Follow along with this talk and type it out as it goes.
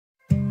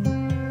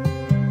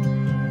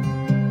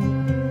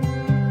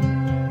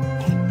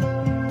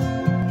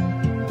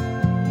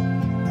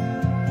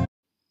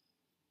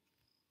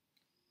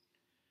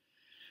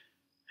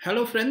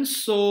Hello friends,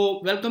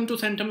 so welcome to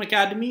Centum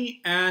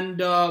Academy,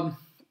 and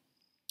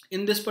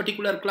in this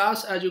particular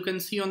class, as you can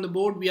see on the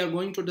board, we are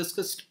going to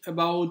discuss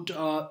about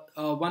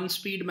one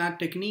speed math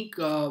technique,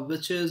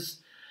 which is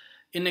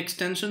in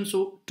extension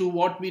to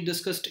what we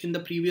discussed in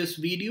the previous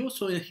video.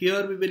 So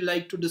here we will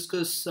like to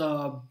discuss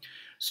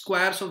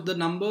squares of the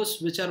numbers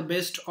which are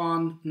based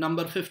on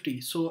number 50.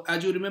 So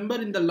as you remember,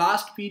 in the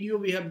last video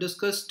we have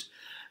discussed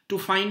to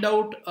find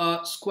out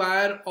a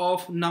square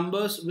of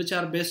numbers which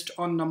are based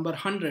on number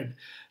 100.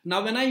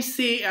 Now when I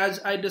say, as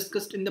I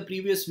discussed in the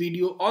previous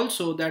video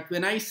also, that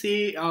when I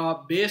say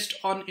based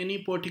on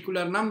any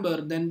particular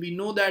number, then we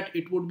know that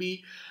it would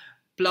be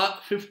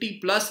 50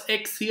 plus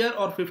x here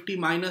or 50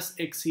 minus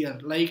x here.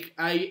 Like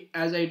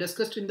as I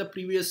discussed in the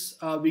previous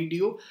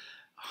video,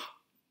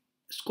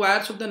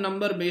 squares of the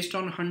number based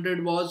on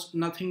 100 was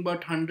nothing but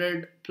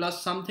 100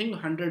 plus something,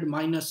 100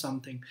 minus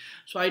something.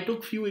 So I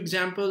took few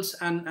examples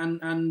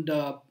and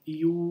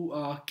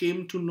you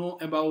came to know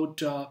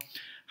about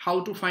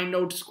how to find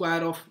out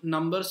square of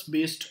numbers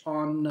based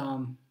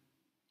on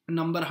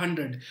number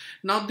 100.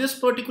 Now this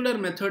particular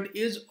method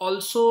is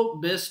also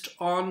based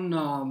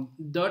on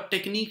the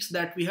techniques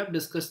that we have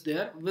discussed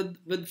there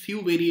with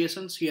few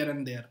variations here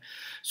and there.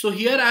 So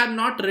here I have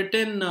not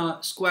written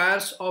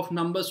squares of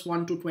numbers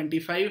 1 to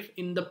 25.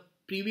 In the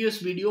previous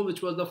video,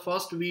 which was the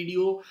first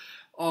video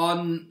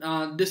on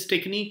this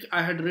technique,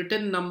 I had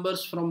written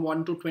numbers from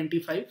 1 to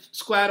 25,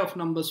 square of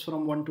numbers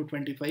from 1 to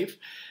 25,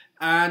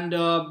 and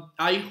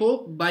I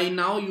hope by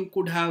now you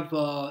could have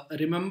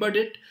remembered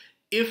it.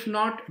 If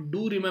not,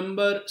 do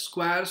remember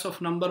squares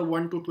of number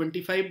 1 to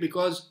 25,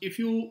 because if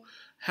you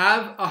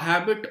have a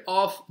habit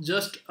of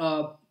just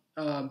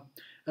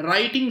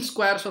writing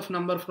squares of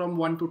number from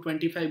 1 to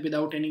 25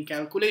 without any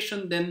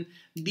calculation, then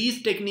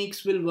these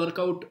techniques will work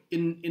out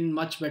in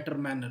much better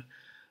manner.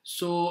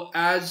 So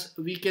as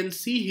we can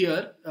see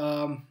here,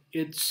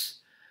 it's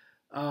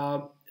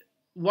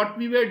what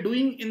we were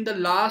doing in the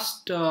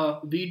last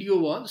video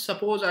was,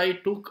 suppose I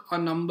took a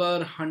number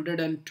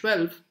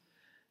 112,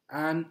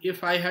 and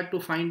if I had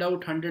to find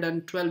out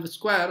 112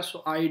 square,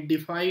 so I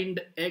defined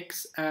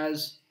x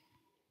as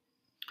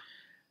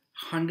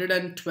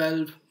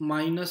 112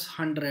 minus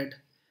 100,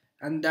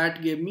 and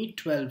that gave me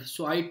 12.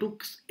 So I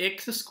took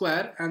x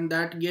square and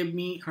that gave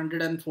me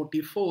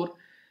 144,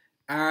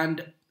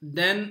 and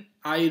then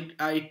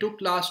I took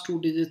last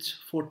two digits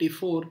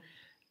 44,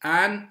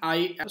 and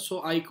I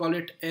call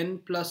it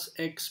n plus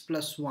x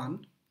plus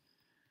 1.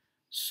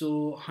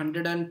 So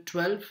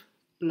 112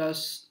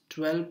 plus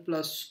 12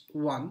 plus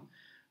 1,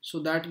 so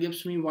that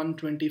gives me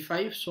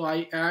 125. So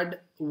I add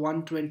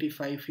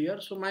 125 here,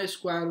 so my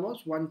square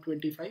was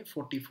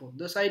 125/44.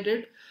 This I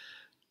did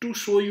to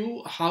show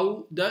you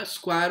how the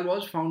square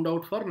was found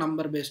out for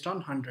number based on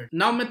 100.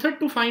 Now method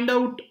to find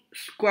out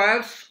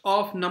squares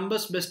of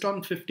numbers based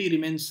on 50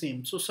 remains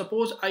same. So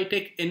suppose I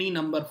take any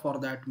number for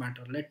that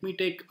matter. Let me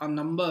take a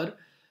number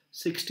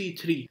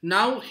 63.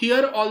 Now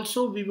here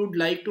also we would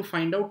like to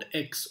find out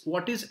x.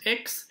 What is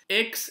x?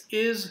 X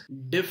is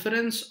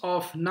difference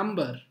of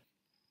number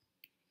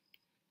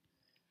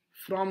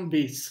from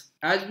base,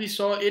 as we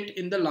saw it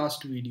in the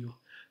last video.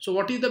 So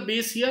what is the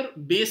base here?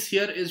 Base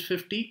here is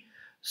 50.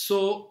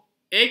 So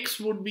x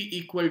would be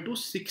equal to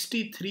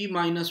 63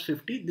 minus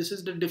 50. This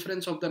is the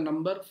difference of the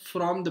number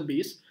from the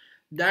base.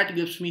 That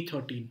gives me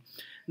 13.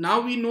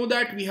 Now we know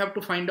that we have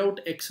to find out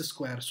x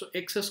square. So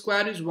x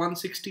square is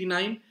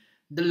 169.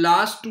 The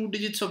last two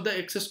digits of the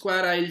x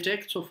square I will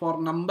check. So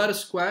for number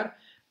square,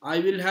 I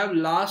will have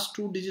last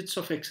two digits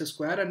of x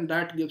square, and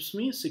that gives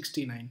me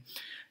 69.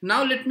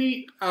 Now let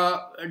me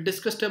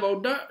discuss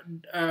about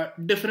the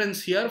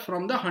difference here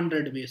from the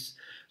 100 base.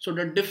 So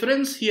the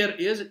difference here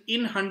is,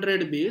 in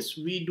 100 base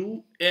we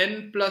do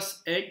n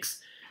plus x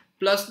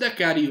plus the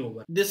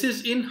carryover. This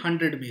is in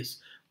 100 base.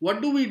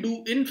 What do we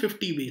do in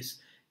 50 base?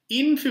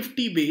 In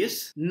 50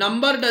 base,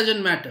 number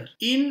doesn't matter.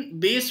 In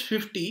base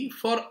 50,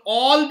 for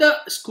all the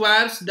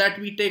squares that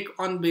we take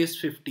on base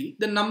 50,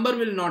 the number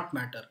will not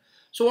matter.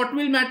 So what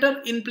will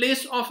matter? In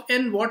place of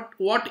n, what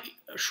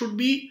should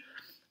be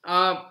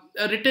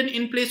written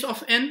in place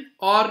of n,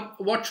 or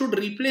what should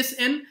replace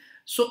n?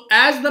 So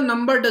as the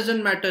number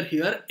doesn't matter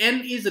here,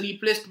 n is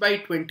replaced by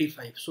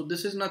 25. So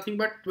this is nothing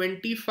but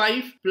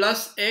 25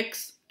 plus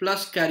x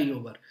plus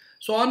carryover.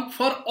 So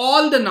for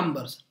all the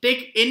numbers,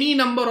 take any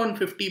number on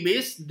 50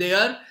 base,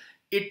 there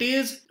it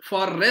is,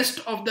 for rest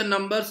of the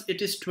numbers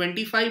it is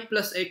 25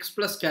 plus x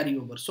plus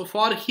carryover. So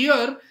for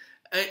here,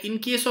 in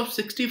case of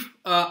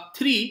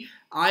 63,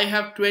 I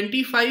have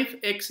 25,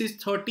 x is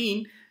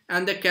 13,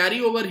 and the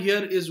carryover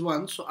here is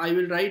 1. So I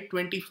will write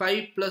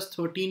 25 plus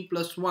 13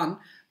 plus 1,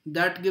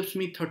 that gives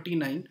me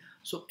 39.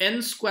 So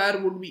n square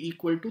would be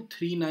equal to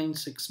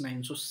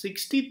 3969. So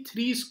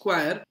 63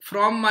 square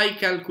from my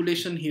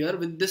calculation here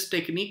with this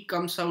technique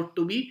comes out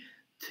to be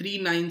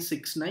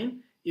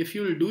 3969. If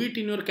you will do it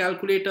in your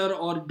calculator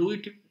or do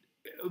it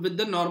with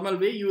the normal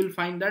way, you will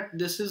find that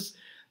this is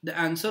the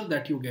answer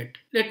that you get.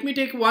 Let me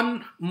take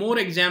one more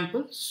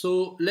example.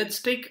 So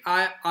let's take,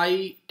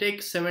 I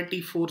take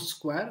 74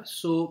 square.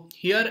 So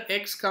here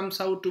x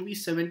comes out to be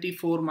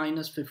 74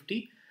 minus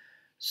 50.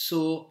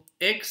 So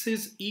x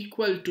is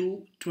equal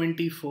to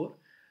 24.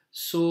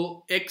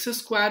 So x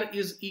square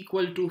is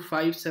equal to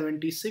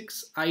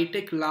 576. I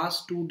take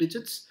last two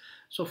digits.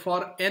 So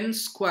for n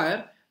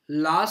square,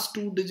 last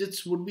two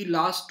digits would be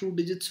last two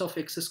digits of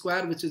x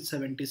square, which is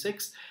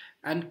 76,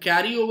 and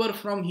carry over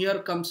from here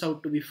comes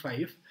out to be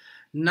 5.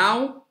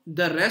 Now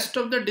the rest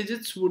of the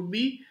digits would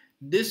be,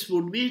 this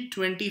would be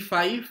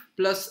 25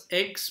 plus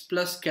x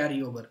plus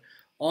carryover.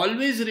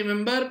 Always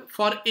remember,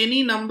 for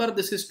any number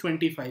this is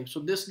 25. So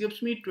this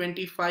gives me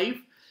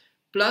 25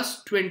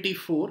 plus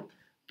 24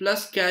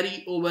 plus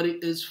carry over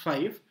is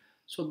 5.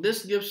 So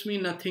this gives me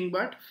nothing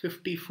but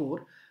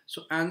 54.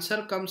 So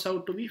answer comes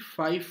out to be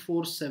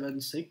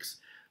 5476.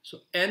 So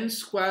n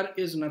square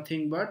is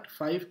nothing but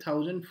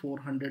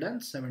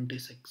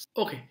 5476.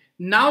 Okay,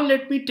 now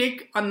let me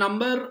take a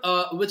number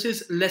which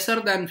is lesser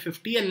than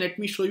 50, and let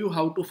me show you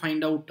how to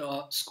find out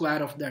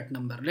square of that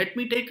number. Let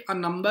me take a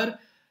number,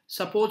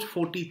 suppose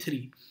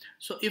 43.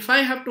 So if I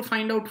have to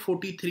find out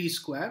 43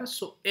 square,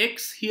 so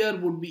x here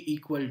would be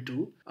equal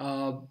to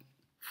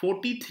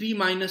 43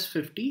 minus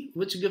 50,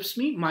 which gives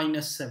me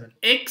minus 7.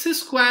 X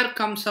square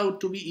comes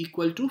out to be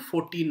equal to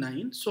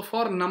 49. So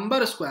for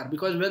number square,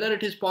 because whether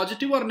it is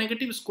positive or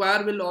negative,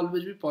 square will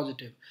always be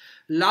positive.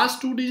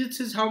 Last two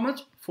digits is how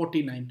much?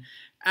 49.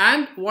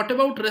 And what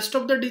about rest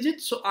of the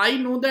digits? So I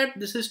know that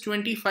this is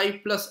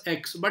 25 plus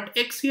x, but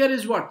x here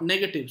is what?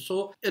 Negative.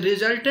 So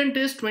resultant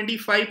is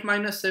 25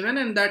 minus 7,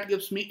 and that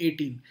gives me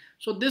 18.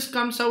 So this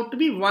comes out to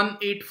be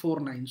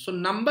 1849. So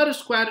number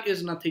square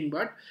is nothing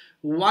but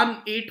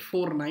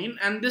 1849,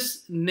 and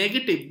this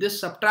negative, this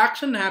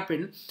subtraction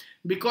happened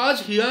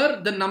because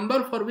here the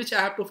number for which I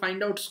have to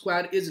find out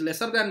square is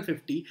lesser than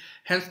 50,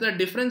 hence the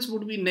difference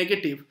would be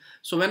negative.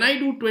 So when I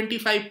do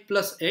 25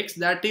 plus x,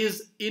 that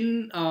is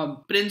in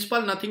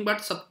principle nothing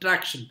but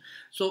subtraction.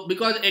 So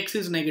because x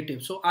is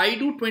negative, so I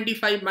do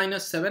 25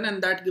 minus 7,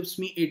 and that gives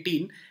me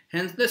 18.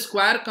 Hence the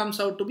square comes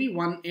out to be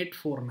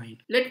 1849.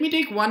 Let me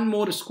take one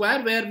more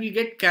square where we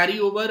get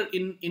carryover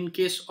in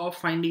case of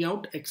finding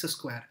out x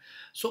square.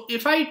 So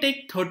if I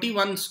take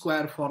 31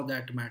 square for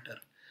that matter,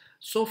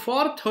 so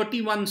for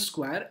 31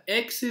 square,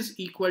 x is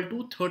equal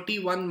to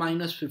 31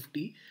 minus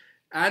 50,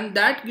 and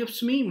that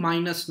gives me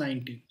minus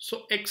 90.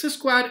 So x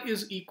square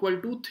is equal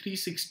to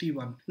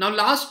 361. Now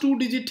last two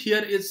digit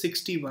here is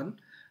 61.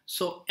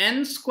 So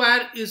n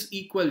square is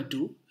equal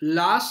to,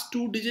 last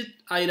two digit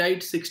I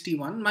write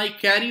 61. My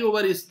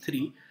carryover is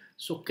 3.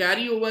 So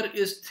carryover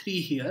is 3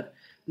 here.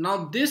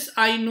 Now this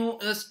I know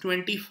is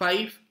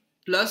 25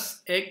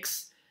 plus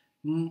x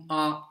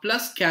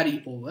plus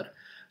carryover.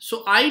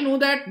 So I know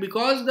that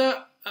because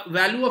the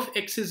value of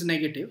x is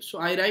negative, so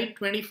I write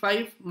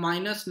 25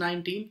 minus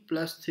 19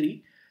 plus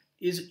 3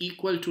 is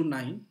equal to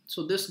 9.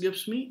 So this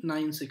gives me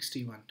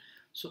 961.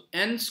 So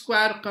n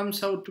square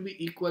comes out to be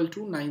equal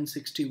to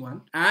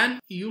 961.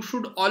 And you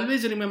should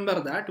always remember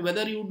that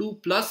whether you do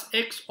plus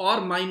x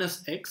or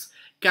minus x,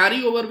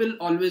 carryover will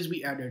always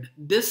be added.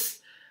 This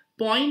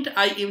point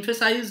I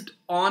emphasized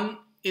on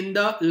in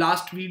the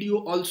last video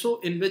also,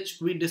 in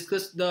which we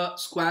discussed the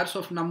squares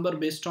of number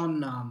based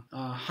on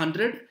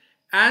 100.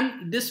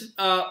 And this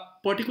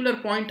particular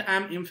point I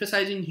am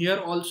emphasizing here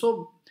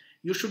also.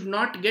 You should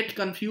not get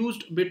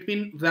confused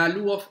between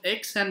value of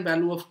x and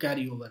value of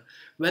carryover.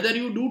 Whether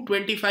you do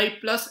 25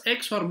 plus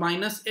x or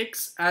minus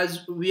x,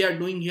 as we are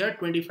doing here,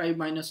 25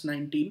 minus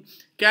 19,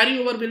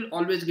 carryover will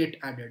always get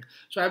added.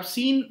 So I've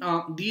seen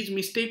these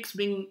mistakes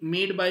being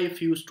made by a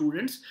few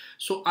students.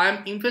 So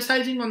I'm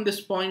emphasizing on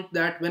this point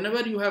that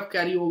whenever you have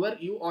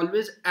carryover, you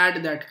always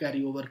add that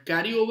carryover.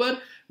 Carryover,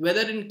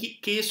 whether in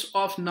case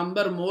of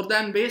number more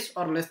than base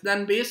or less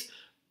than base,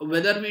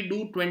 whether we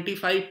do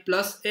 25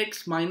 plus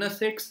x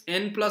minus x,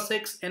 n plus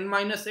x, n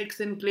minus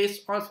x in place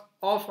of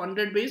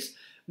 100 base,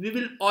 we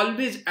will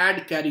always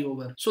add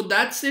carryover. So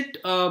that's it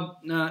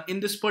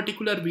in this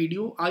particular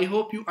video. I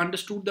hope you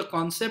understood the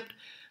concept.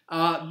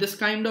 This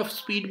kind of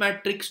speed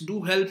matrix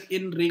do help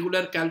in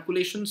regular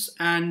calculations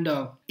and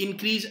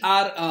increase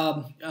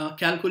our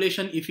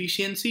calculation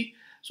efficiency.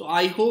 So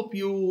I hope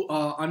you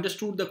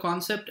understood the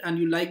concept and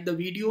you like the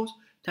videos.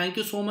 Thank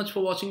you so much for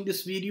watching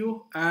this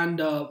video,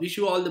 and wish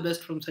you all the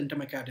best from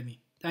Centum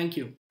Academy. Thank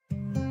you.